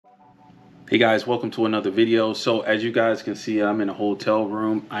Hey guys, welcome to another video. So as you guys can see, I'm in a hotel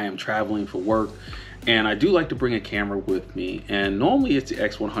room. I am traveling for work and I do like to bring a camera with me, and normally it's the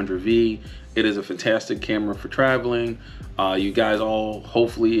X100V. It is a fantastic camera for traveling. You guys all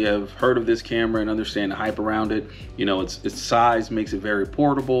hopefully have heard of this camera and understand the hype around it. You know, its size makes it very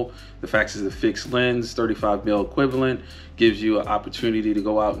portable. The fact is, the fixed lens, 35mm equivalent, gives you an opportunity to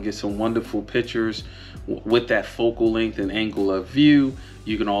go out and get some wonderful pictures with that focal length and angle of view.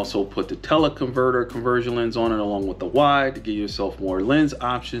 You can also put the teleconverter conversion lens on it along with the wide to give yourself more lens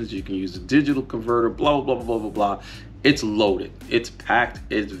options. You can use a digital converter, blah, blah, blah, blah, blah, blah. It's loaded, it's packed,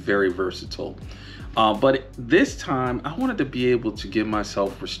 it's very versatile. But this time I wanted to be able to give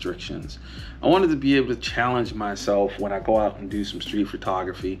myself restrictions. I wanted to be able to challenge myself when I go out and do some street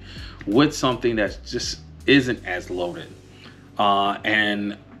photography with something that just isn't as loaded.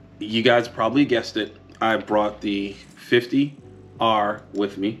 And you guys probably guessed it. I brought the 50R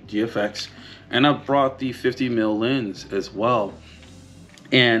with me, GFX, and I brought the 50mm lens as well.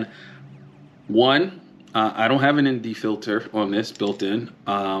 And I don't have an ND filter on this built in.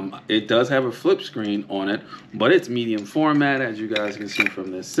 It does have a flip screen on it, but it's medium format, as you guys can see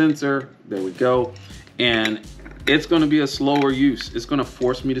from this sensor. There we go. And it's going to be a slower use. It's going to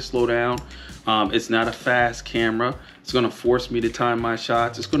force me to slow down. It's not a fast camera. It's going to force me to time my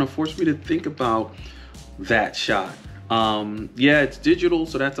shots. It's going to force me to think about that shot. Yeah, it's digital,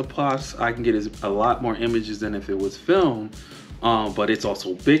 so that's a plus. I can get a lot more images than if it was film, but it's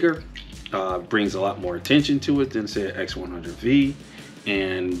also bigger. Brings a lot more attention to it than say an X100V.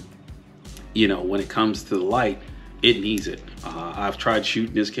 And you know, when it comes to the light, it needs it. I've tried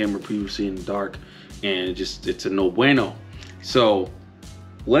shooting this camera previously in the dark and it's a no bueno. So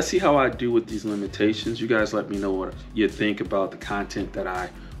let's see how I do with these limitations. You guys let me know what you think about the content that I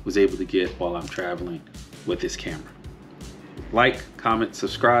was able to get while I'm traveling with this camera. Like, comment,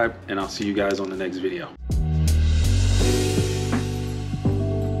 subscribe, and I'll see you guys on the next video.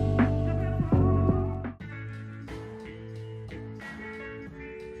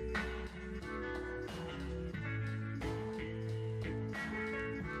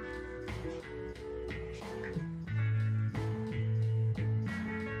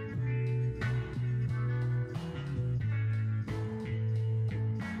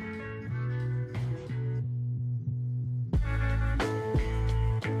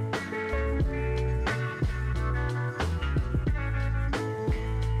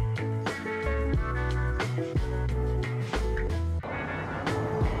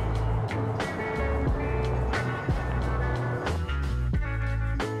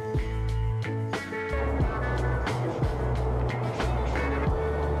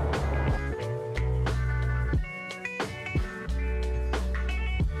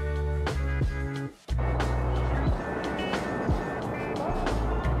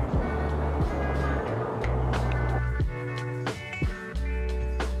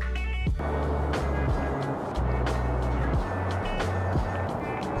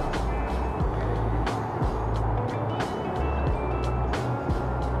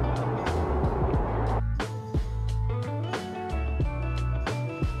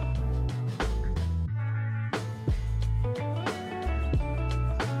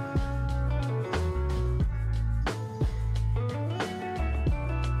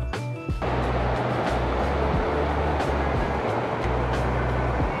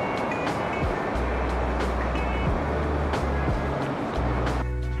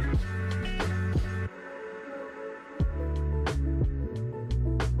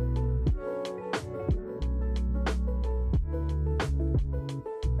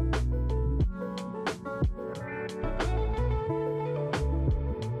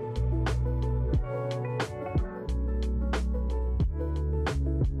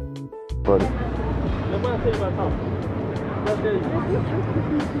 Buddy. Nobody tell you about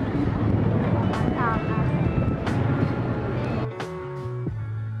talking.